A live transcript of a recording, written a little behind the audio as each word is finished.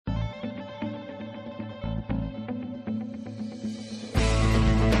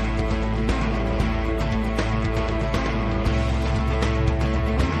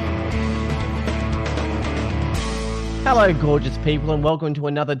Hello, gorgeous people, and welcome to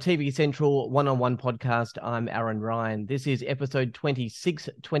another TV Central one-on-one podcast. I'm Aaron Ryan. This is episode 26,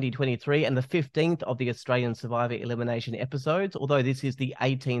 2023, and the 15th of the Australian Survivor elimination episodes, although this is the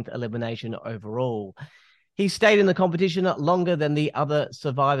 18th elimination overall. He stayed in the competition longer than the other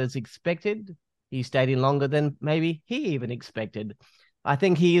survivors expected. He stayed in longer than maybe he even expected. I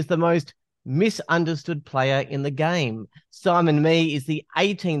think he is the most misunderstood player in the game. Simon Mee is the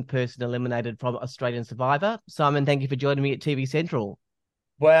 18th person eliminated from Australian Survivor. Simon, thank you for joining me at TV Central.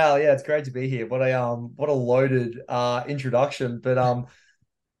 Wow, yeah, it's great to be here. What a loaded introduction. I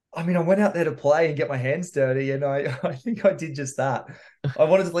went out there to play and get my hands dirty, and I think I did just that. I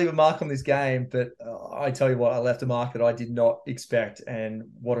wanted to leave a mark on this game, but I tell you what, I left a mark that I did not expect, and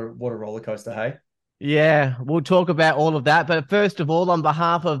what a roller coaster, hey? Yeah, we'll talk about all of that. But first of all, on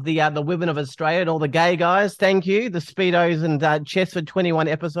behalf of the women of Australia and all the gay guys, thank you. The Speedos and chess for 21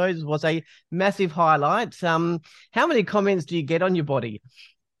 episodes was a massive highlight. How many comments do you get on your body?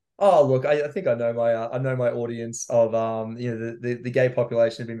 Oh, look, I think I know my audience of the gay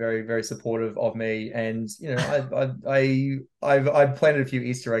population have been very very supportive of me, and I've planted a few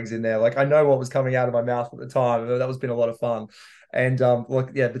Easter eggs in there. Like I know what was coming out of my mouth at the time. That was been a lot of fun. And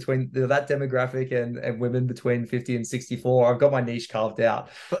look, yeah, between that demographic and women between 50 and 64, I've got my niche carved out.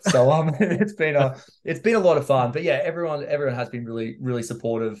 So it's been a lot of fun. But yeah, everyone has been really really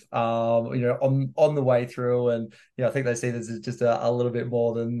supportive. On the way through, and I think they see this as just a little bit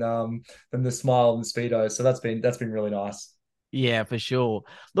more than the smile and the speedo. So that's been really nice. Yeah, for sure.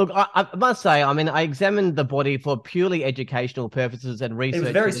 Look, I must say, I mean, I examined the body for purely educational purposes and It was research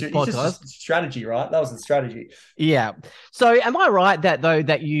for very this it's just podcast. a strategy, right? That was the strategy. Yeah. So am I right that though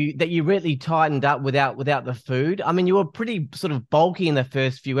that you really tightened up without the food? I mean, you were pretty sort of bulky in the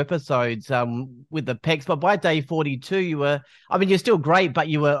first few episodes with the pecs, but by day 42 you were, I mean, you're still great, but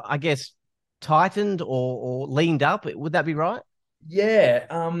you were, I guess, tightened or leaned up. Would that be right? Yeah,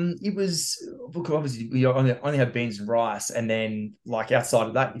 it was. Look, obviously we only have beans and rice, and then like outside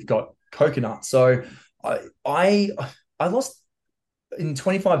of that, you've got coconut. So I I I lost in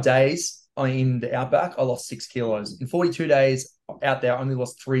 25 days in the outback. I lost 6 kilos in 42 days out there. I only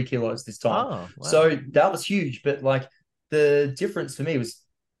lost 3 kilos this time. Oh, wow. So that was huge. But like the difference for me was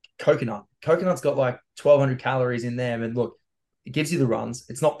coconut. Coconut's got like 1,200 calories in them, and look, it gives you the runs.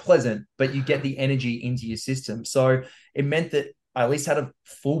 It's not pleasant, but you get the energy into your system. So it meant that I at least had a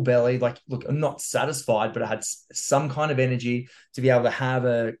full belly. Like, look, I'm not satisfied, but I had some kind of energy to be able to have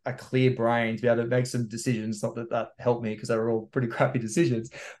a clear brain, to be able to make some decisions. Not that that helped me because they were all pretty crappy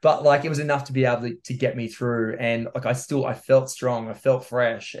decisions, but like it was enough to be able to get me through. And like I felt strong, I felt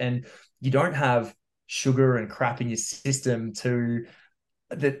fresh, and you don't have sugar and crap in your system to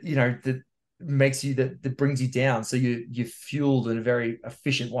that makes you that brings you down. So you're fueled in a very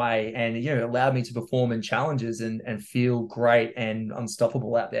efficient way, and it allowed me to perform in challenges and feel great and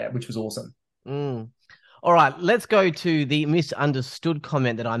unstoppable out there, which was awesome. Mm. All right, let's go to the misunderstood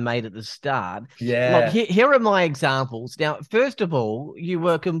comment that I made at the start. Look, Yeah. here are my examples. Now, first of all, you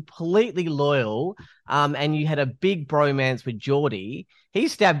were completely loyal, and you had a big bromance with Geordie. He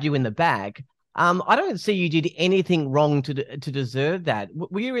stabbed you in the back. I don't see you did anything wrong to deserve that.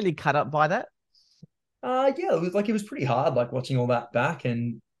 Were you really cut up by that? Yeah, it was pretty hard, like watching all that back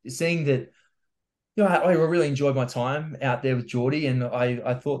and seeing that. I really enjoyed my time out there with Geordie, and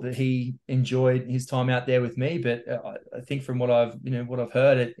I thought that he enjoyed his time out there with me. But I think from what I've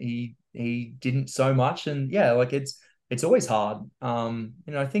heard, he didn't so much, and yeah, like it's always hard.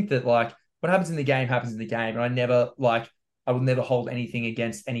 I think that like what happens in the game happens in the game, and I will never hold anything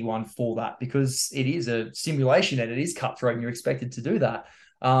against anyone for that because it is a simulation and it is cutthroat, and you're expected to do that.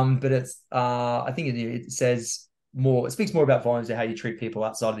 But I think it says more, it speaks more about volumes of how you treat people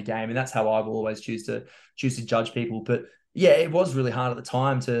outside of the game, and that's how I will always choose to judge people. But yeah, it was really hard at the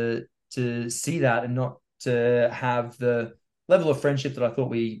time to see that and not to have the level of friendship that I thought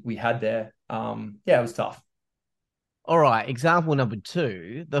we had there. Yeah, it was tough. All right, example number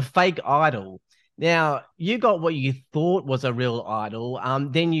two, the fake idol. Now, you got what you thought was a real idol.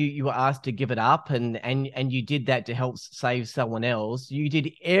 Then you were asked to give it up, and you did that to help save someone else. You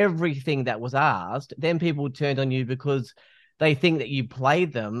did everything that was asked. Then people turned on you because they think that you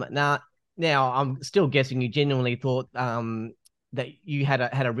played them. Now I'm still guessing you genuinely thought that you had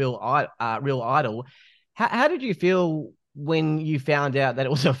a real idol. How did you feel when you found out that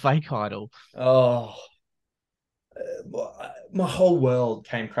it was a fake idol? Oh, my whole world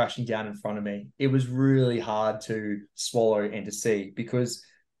came crashing down in front of me. It was really hard to swallow and to see because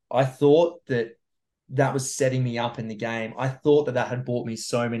I thought that that was setting me up in the game. I thought that that had bought me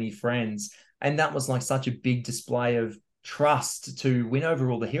so many friends, and that was like such a big display of trust to win over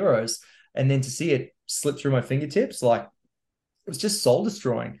all the heroes. and then to see it slip through my fingertips, like it was just soul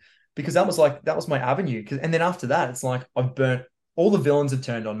destroying because that was my avenue. And then after that, it's like I've burnt all the villains have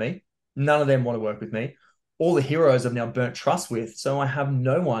turned on me. None of them want to work with me. All the heroes I've now burnt trust with. So I have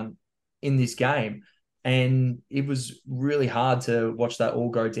no one in this game. And it was really hard to watch that all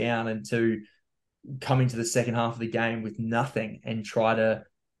go down and to come into the second half of the game with nothing and try to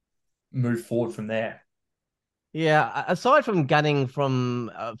move forward from there. Yeah, aside from gunning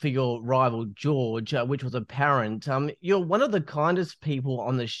for your rival George, which was apparent, you're one of the kindest people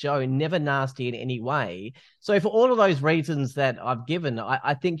on the show, never nasty in any way. So for all of those reasons that I've given,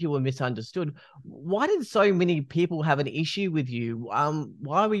 I think you were misunderstood. Why did so many people have an issue with you?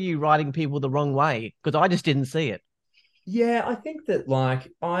 Why were you writing people the wrong way? Because I just didn't see it. Yeah, I think that like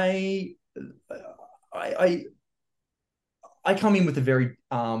I I come in with a very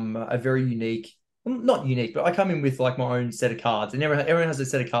unique, well, not unique, but I come in with like my own set of cards, and everyone has a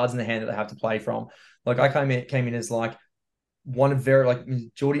set of cards in their hand that they have to play from. Like I came in as like one of very like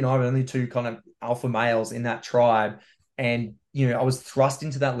Geordie and I were only two kind of alpha males in that tribe, and I was thrust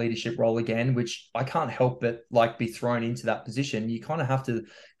into that leadership role again, which I can't help but like be thrown into that position. You kind of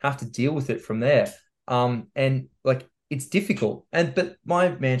have to deal with it from there. And like it's difficult, but my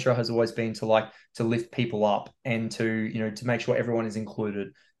mantra has always been to lift people up and to make sure everyone is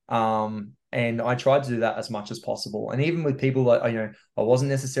included. And I tried to do that as much as possible. And even with people that I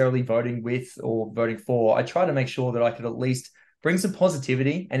wasn't necessarily voting with or voting for, I tried to make sure that I could at least bring some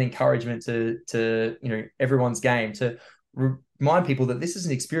positivity and encouragement to everyone's game, to remind people that this is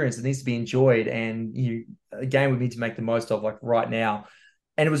an experience that needs to be enjoyed, and a game we need to make the most of, like right now.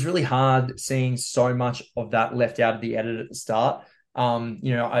 And it was really hard seeing so much of that left out of the edit at the start. I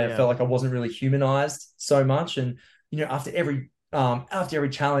Yeah. felt like I wasn't really humanized so much. And after every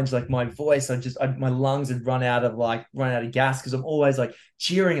challenge, like my voice, my lungs had run out of gas because I'm always like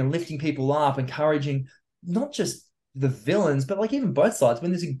cheering and lifting people up, encouraging not just the villains, but like even both sides.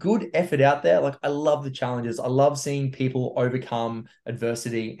 When there's a good effort out there, like I love the challenges. I love seeing people overcome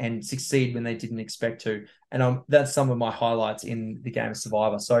adversity and succeed when they didn't expect to. And that's some of my highlights in the game of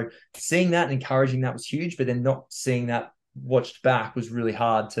Survivor. So seeing that and encouraging that was huge, but then not seeing that watched back was really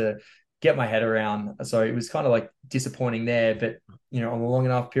hard to get my head around. So it was kind of like disappointing there. But on a long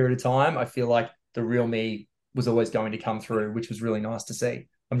enough period of time, I feel like the real me was always going to come through, which was really nice to see.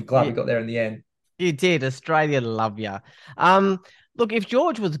 I'm glad we You, got there in the end. you did. Australia love you. Look, if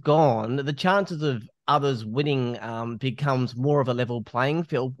George was gone, the chances of others winning becomes more of a level playing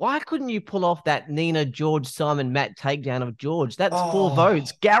field. Why couldn't you pull off that Nina, George, Simon, Matt takedown of George? That's 4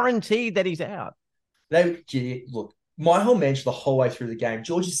 votes, Oh, guaranteed that he's out. look, my whole mention the whole way through the game.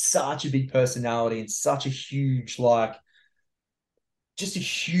 George is such a big personality and such a huge, like, just a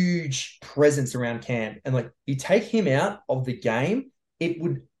huge presence around camp. And like, you take him out of the game, it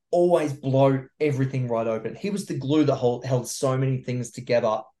would always blow everything right open. He was the glue that held so many things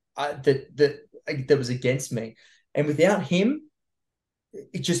together that was against me. And without him,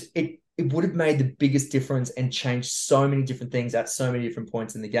 it would have made the biggest difference and changed so many different things at so many different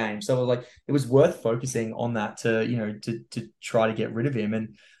points in the game. So it was worth focusing on that to try to get rid of him.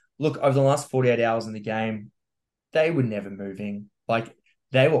 And look, over the last 48 hours in the game, they were never moving. Like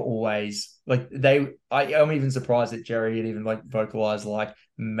they were always like I'm even surprised that Jerry had even like vocalized like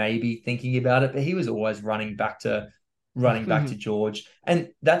maybe thinking about it, but he was always running back to George. And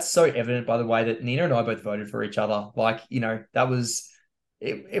that's so evident by the way that Nina and I both voted for each other. Like, that was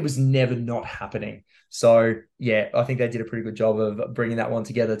it was never not happening. So yeah, I think they did a pretty good job of bringing that one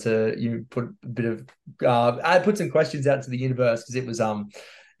together to put a bit of I put some questions out to the universe because it was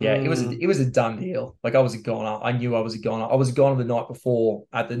yeah, it was a done deal. Like I was a goner. I knew I was a goner. I was a goner the night before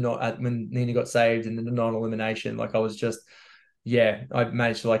when Nina got saved and the non-elimination. Like I was just, yeah, I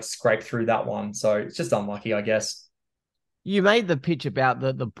managed to like scrape through that one. So it's just unlucky, I guess. You made the pitch about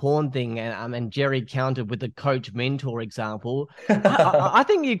the porn thing, and Jerry countered with the coach mentor example. I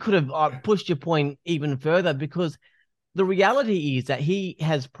think you could have pushed your point even further, because the reality is that he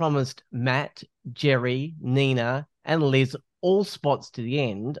has promised Matt, Jerry, Nina, and Liz all spots to the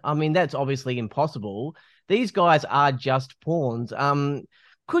end. I mean, that's obviously impossible. These guys are just pawns.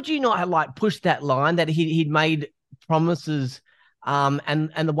 Could you not have like pushed that line that he'd made promises?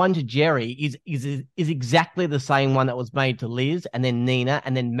 And the one to Jerry is exactly the same one that was made to Liz, and then Nina,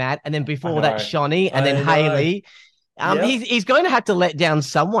 and then Matt, and then I before that know. Shawnee, and then I know. Haley. Yep. He's going to have to let down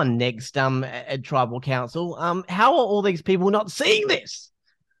someone next at tribal council. How are all these people not seeing this?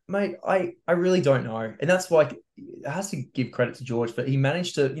 Mate, I really don't know. And that's why it has to give credit to George, but he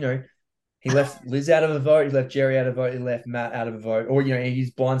managed to, he left Liz out of a vote, he left Jerry out of a vote, he left Matt out of a vote, or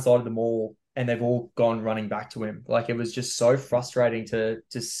he's blindsided them all and they've all gone running back to him. Like it was just so frustrating to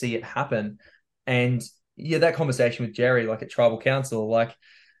see it happen. And yeah, that conversation with Jerry, like at tribal council, like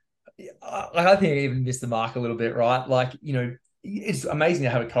I think I even missed the mark a little bit, right? Like, it's amazing to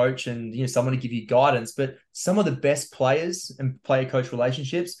have a coach and someone to give you guidance, but some of the best players and player coach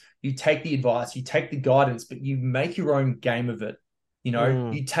relationships, you take the advice, you take the guidance, but you make your own game of it.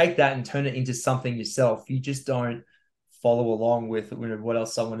 Mm. You take that and turn it into something yourself. You just don't follow along with what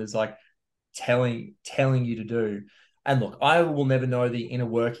else someone is like telling you to do. And look, I will never know the inner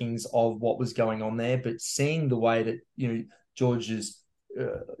workings of what was going on there, but seeing the way that George's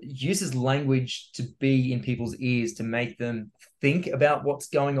uses language to be in people's ears to make them think about what's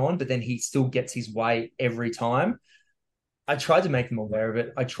going on, but then he still gets his way every time. I tried to make them aware of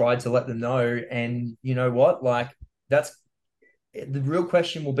it. I tried to let them know, and you know what? Like that's the real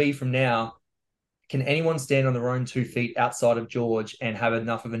question will be from now. Can anyone stand on their own 2 feet outside of George and have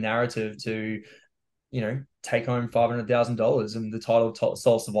enough of a narrative to take home $500,000 and the title of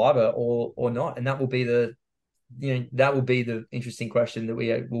sole survivor or not? And that will be the interesting question that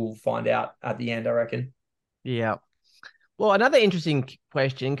we will find out at the end, I reckon. Yeah. Well, another interesting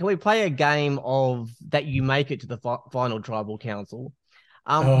question. Can we play a game of that you make it to the final tribal council?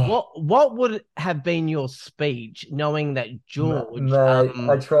 Oh, What would have been your speech knowing that George, mate,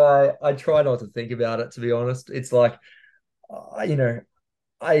 I try not to think about it, to be honest. It's like, uh, you know,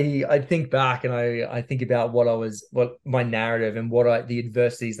 I think back and I think about what my narrative and the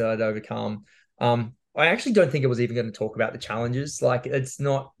adversities that I'd overcome. I actually don't think I was even going to talk about the challenges. Like it's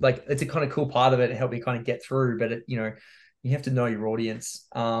not like it's a kind of cool part of it and help you kind of get through, but you have to know your audience.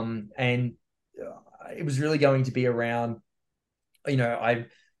 And it was really going to be around,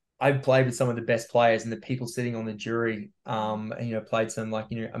 I've played with some of the best players and the people sitting on the jury, and, played some like,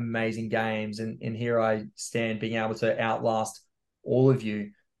 amazing games. And here I stand being able to outlast all of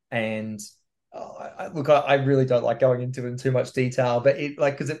you. And look, I really don't like going into it in too much detail, but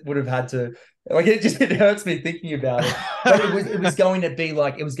because it would have had to, like, it hurts me thinking about it. But it was going to be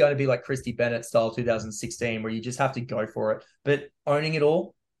like Christy Bennett style 2016, where you just have to go for it, but owning it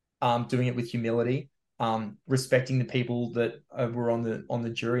all, doing it with humility, respecting the people that were on the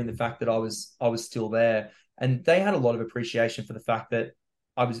jury and the fact that I was still there, and they had a lot of appreciation for the fact that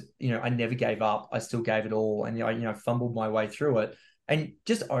I was, I never gave up. I still gave it all, and fumbled my way through it. And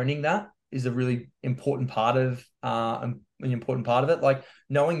just owning that is a really important part of it. Like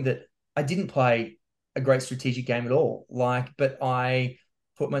knowing that I didn't play a great strategic game at all, but I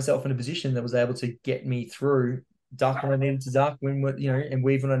put myself in a position that was able to get me through, duck when I needed to duck, and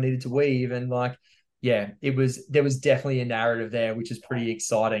weave when I needed to weave, and yeah, there was definitely a narrative there, which is pretty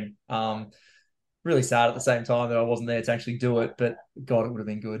exciting. Really sad at the same time that I wasn't there to actually do it, but God, it would have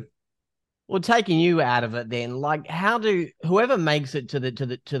been good. well, taking you out of it, then, like, how do whoever makes it to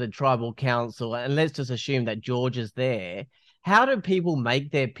the tribal council, and let's just assume that George is there, how do people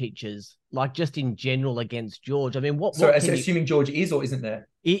make their pitches, like just in general against George? I mean, So, what can you assuming George is or isn't there,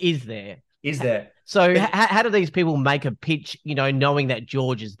 is there? is there, So but how do these people make a pitch, knowing that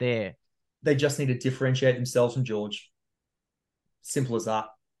George is there? they just need to differentiate themselves from George. Simple as that.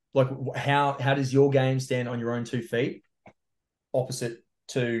 Like, how does your game stand on your own 2 feet, opposite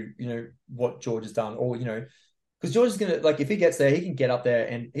to what George has done, or because George is gonna, like, if he gets there, he can get up there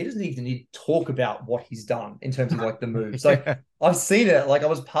and he doesn't even need to talk about what he's done in terms of like the moves. Like I've seen it, like I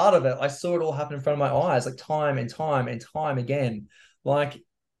was part of it. I saw it all happen in front of my eyes, like time and time and time again. Like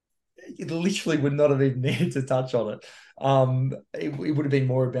it literally would not have even needed to touch on it. It would have been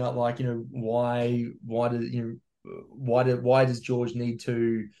more about like, why does George need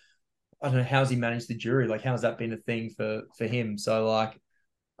to, I don't know, how's he managed the jury? Like, how's that been a thing for him? So like,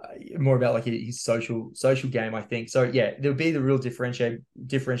 more about like his social game, I think. So yeah, there'll be the real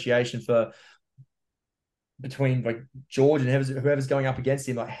differentiation for between like George and whoever's going up against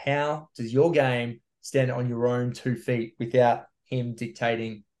him. Like, how does your game stand on your own 2 feet without him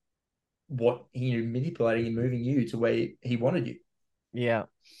dictating what manipulating and moving you to where he wanted you? Yeah.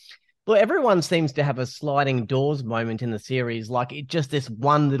 Well, everyone seems to have a sliding doors moment in the series. Like it just this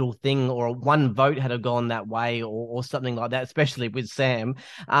one little thing or one vote had have gone that way or something like that, especially with Sam.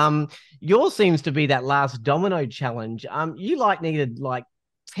 Yours seems to be that last domino challenge. You like needed like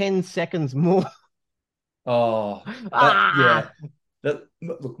 10 seconds more. Oh, that Ah, yeah. That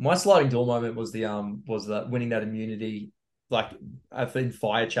look, my sliding door moment was that winning that immunity, like I think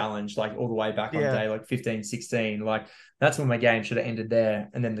fire challenge, like all the way back on yeah. day like 15, 16. Like that's when my game should have ended there.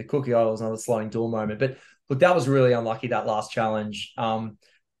 And then the cookie idol was another sliding door moment. But look, that was really unlucky, that last challenge. I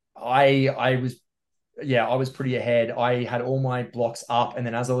was, yeah, I was pretty ahead. I had all my blocks up, and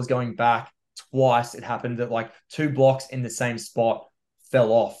then as I was going back twice, it happened that like two blocks in the same spot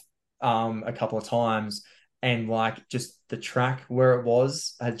fell off. a couple of times, and like just the track where it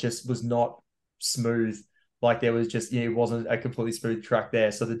was had just was not smooth. Like there was just, it wasn't a completely smooth track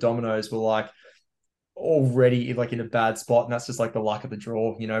there. So the dominoes were like already like in a bad spot, and that's just like the luck of the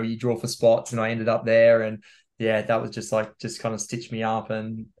draw. You draw for spots, and I ended up there, and yeah, that was just kind of stitched me up,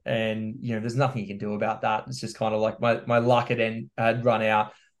 and there's nothing you can do about that. It's just kind of like my luck had run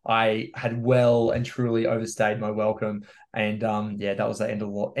out. I had well and truly overstayed my welcome, and yeah, that was the end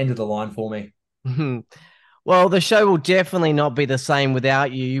of the line for me. Well, the show will definitely not be the same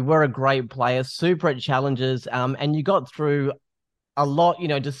without you. You were a great player, super at challenges, and you got through a lot,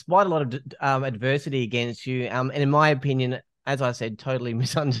 despite a lot of adversity against you. And in my opinion, as I said, totally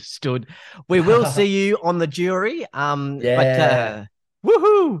misunderstood. We will see you on the jury. But Yeah.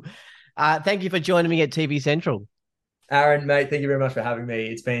 woohoo! Thank you for joining me at TV Central. Aaron, mate, thank you very much for having me.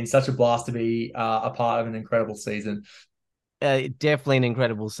 It's been such a blast to be a part of an incredible season. Definitely an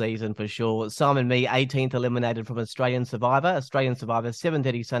incredible season for sure. Simon Me, 18th eliminated from Australian Survivor. Australian Survivor,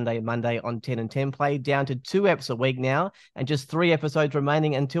 7:30 Sunday and Monday on 10 and 10 play, down to 2 eps a week now, and just 3 episodes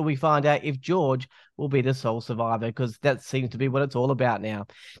remaining until we find out if George will be the sole survivor, because that seems to be what it's all about now.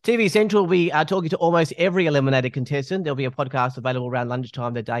 TV Central will be talking to almost every eliminated contestant. There'll be a podcast available around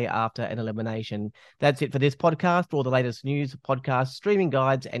lunchtime the day after an elimination. That's it for this podcast. For all the latest news, podcasts, streaming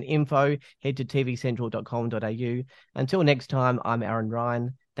guides, and info, head to tvcentral.com.au. Until next time, I'm Aaron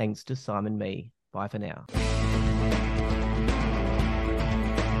Ryan. Thanks to Simon Me. Bye for now.